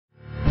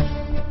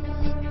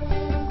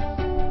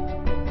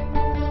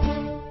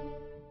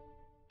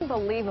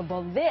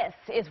unbelievable. This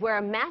is where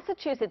a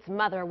Massachusetts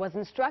mother was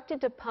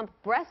instructed to pump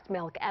breast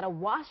milk at a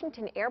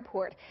Washington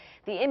airport.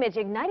 The image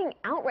igniting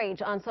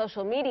outrage on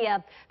social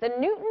media. The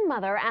Newton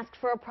mother asked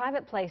for a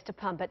private place to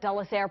pump at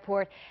Dulles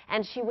Airport,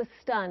 and she was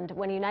stunned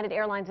when a United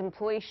Airlines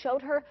employee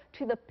showed her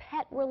to the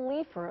pet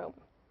relief room.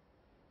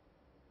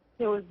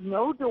 There was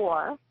no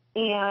door,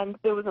 and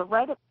there was a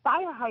red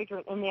fire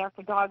hydrant in there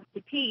for dogs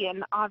to pee,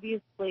 and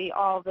obviously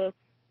all this,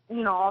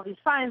 all these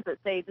signs that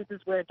say this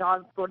is where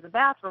dogs go to the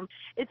bathroom.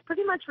 It's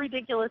pretty much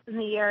ridiculous in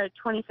the year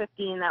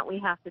 2015 that we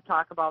have to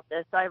talk about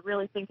this. I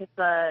really think it's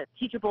a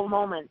teachable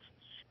moment,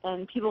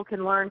 and people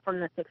can learn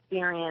from this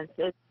experience.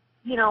 It's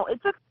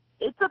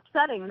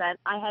upsetting that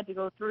I had to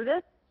go through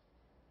this.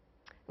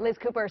 Liz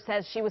Cooper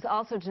says she was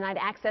also denied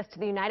access to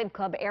the United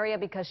Club area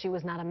because she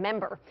was not a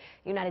member.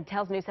 United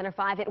tells News Center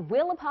 5 it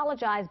will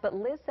apologize, but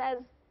Liz says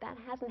that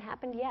hasn't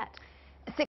happened yet.